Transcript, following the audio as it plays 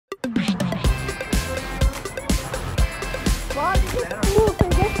just move,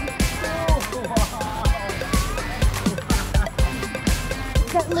 Fergus.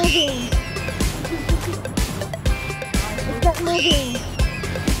 Is that moving? Is that moving?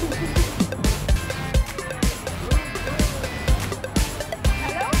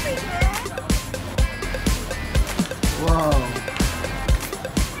 Hello, Fergus. Whoa.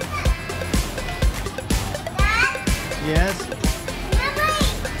 Yes.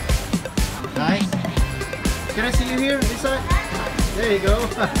 Nice. Can I see you here, this side? There you go.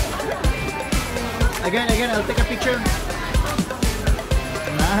 Again, I'll take a picture.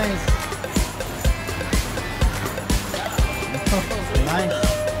 Nice. Nice.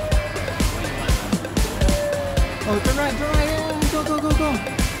 Oh, turn right, yeah. Go.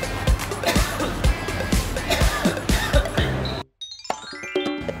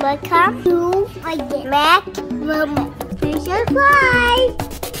 Welcome to FergusMac room. Special flight.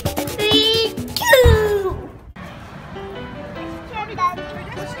 3, 2.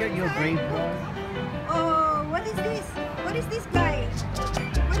 Let's get your brave boy. Oh, what is this? What is this, guy?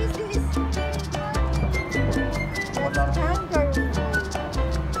 What is this? Kangaroo.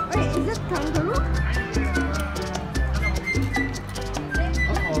 Wait, is it kangaroo?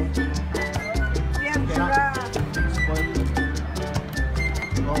 Uh-oh. We have giraffe. Spoiled.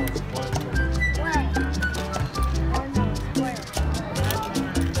 Oh, spoiled. Why? Oh no, square.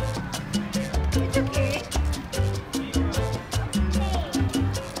 It's okay.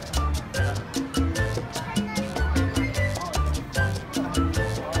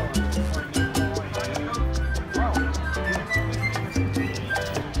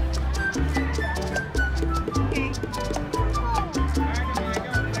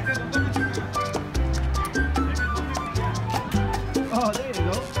 Oh, there you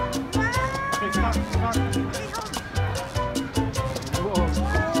go. Okay, start. Whoa.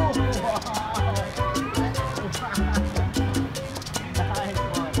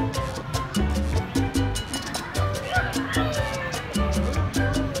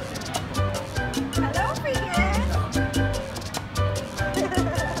 Hello, Fergus.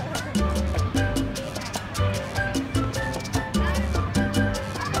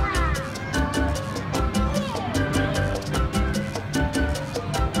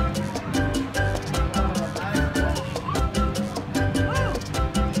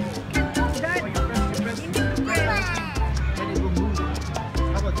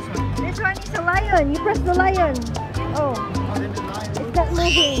 This one is a lion. You press the lion. Oh, is that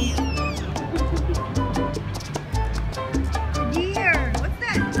moving? Deer. What's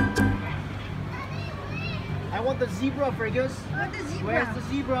that? I want the zebra, Fergus. What is zebra? Where's the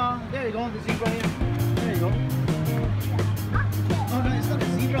zebra? There you go, the zebra here. There you go. Oh no, it's not a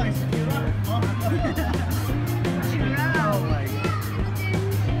zebra, it's a giraffe. Oh my god.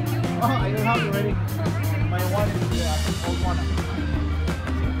 Oh, I don't have it already. My one is the old one.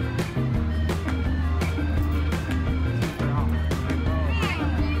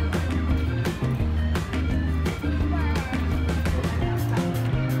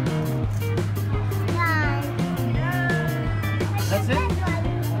 That's it?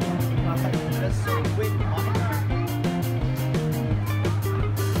 That's so quick.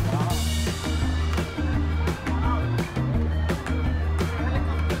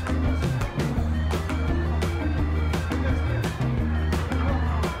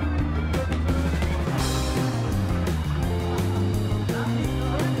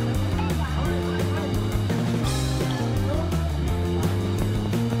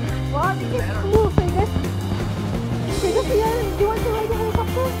 Wow, you just move, Fergus. Fergus, do you want to ride the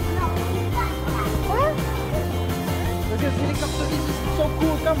helicopter? No. Huh? Fergus, helicopter, this is so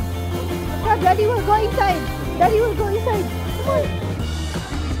cool. Come. Yeah, Daddy will go inside. Daddy will go inside. Come on.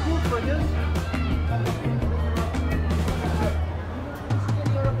 It's cool, Fergus.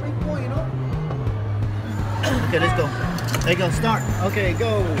 You're a brave boy, you know? Okay, let's go. There you go, start. Okay,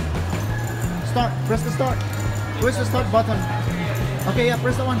 go. Start, press the start. Where's the start button? Okay, yeah,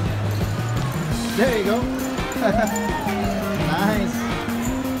 press the one. There you go. Nice.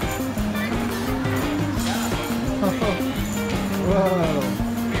 Whoa.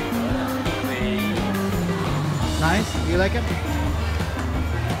 Nice, you like it?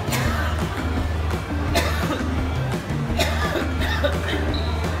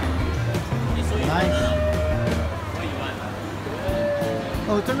 Nice.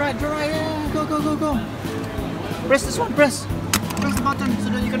 Oh, turn right, yeah. Go. Press this one, press the button so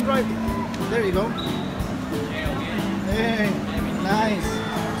that you can drive. There you go. Hey, nice.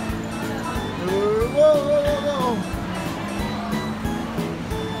 Whoa.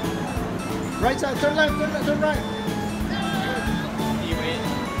 Right side, turn left, turn right.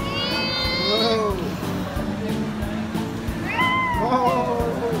 Whoa.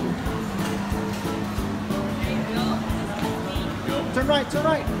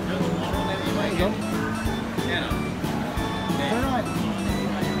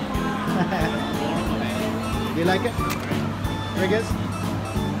 you like it? Fergus?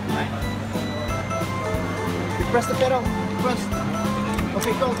 You press the pedal. Press.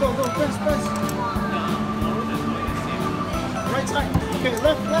 Okay, go, go, go. Press, press. Right side. Okay,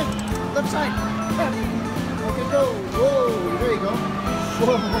 left, left. Left side. Left. Okay, go. Whoa, there you go.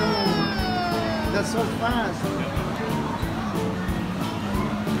 Whoa. That's so fast.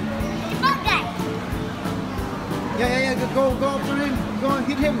 Yeah, go after him. Go and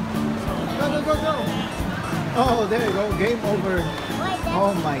hit him. Go, go, go, go. Oh, there you go. Game over.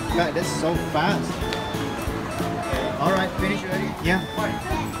 Oh my God, that's so fast. All right, finish already? Yeah.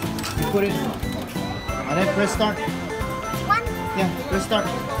 You put it. And then press start. Yeah, press start.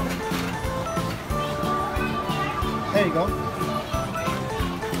 There you go.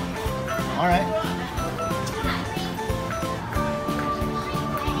 All right.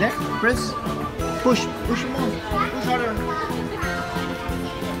 There, press. Push him on. Push harder.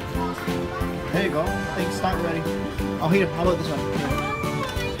 There you go. I think start ready. Oh, here. How about this one?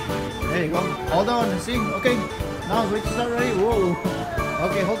 Here. There you go. Hold on. See? Okay. Now wait to start ready. Whoa.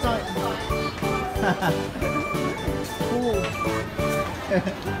 Okay, hold tight. Cool.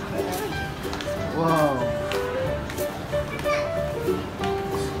 Whoa.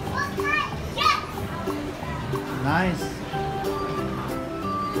 Nice.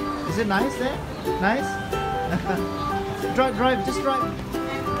 Is it nice there? Nice? Drive, just drive.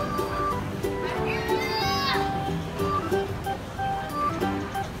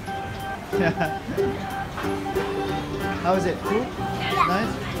 How is it? Cool?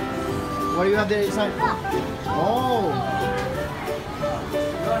 Nice? What do you have there inside? Oh!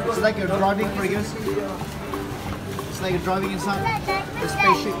 It's like you're driving, Fergus. It's like you're driving inside the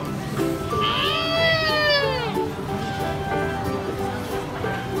spaceship.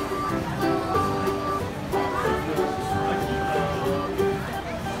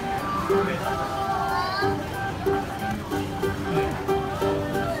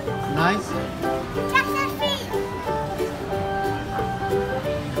 Nice.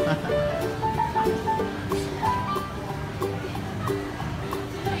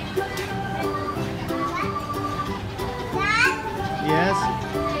 Yes.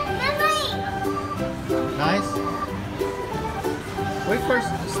 Nice. Wait first.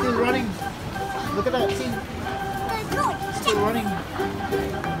 It's still running. Look at that. See? It's still running.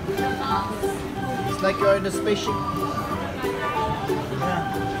 It's like you're in the spaceship.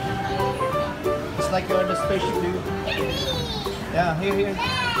 Yeah. It's like you're in the spaceship, dude. Yeah, here.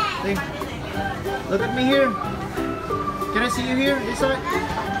 See? Look at me here. Can I see you here? This side?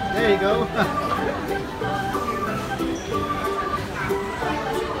 There you go.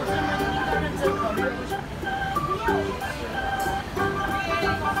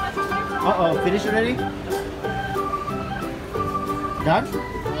 Uh-oh, finish already? Done?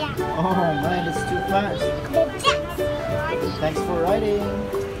 Yeah. Oh man, it's too fast. Thanks for riding.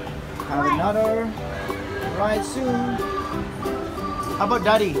 Have another ride soon. How about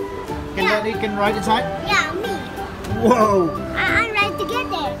Daddy? Can Daddy ride inside? Yeah, me. Whoa! I ride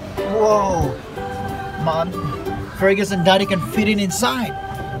together. Whoa! Mom, Fergus and Daddy can fit in inside.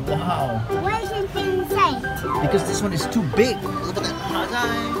 Wow. Why is it inside? Because this one is too big. Look at that.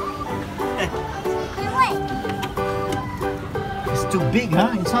 It's too big,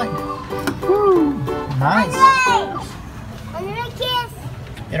 huh? Inside. Woo! Nice. Another kiss.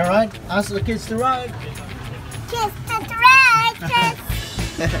 You know, right? Ask the kids to ride. Kiss. That's right. Kiss.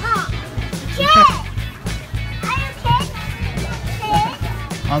 Oh. Kiss. Are you kiss? Kiss.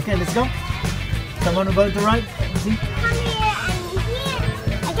 Okay, let's go. Someone about to ride? See? Come here and here.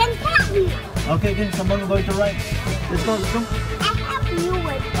 I can help you. Okay, someone about to ride. Let's go. I help you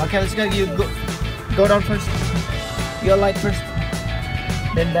with. Okay, let's go. You go down first. Your light first.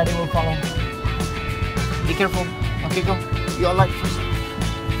 Then Daddy will follow. Be careful. Okay, go. Your light first.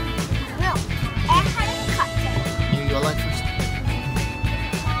 No. I have Your light first.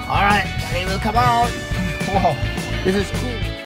 Alright, Daddy will come out. Wow, this is cool.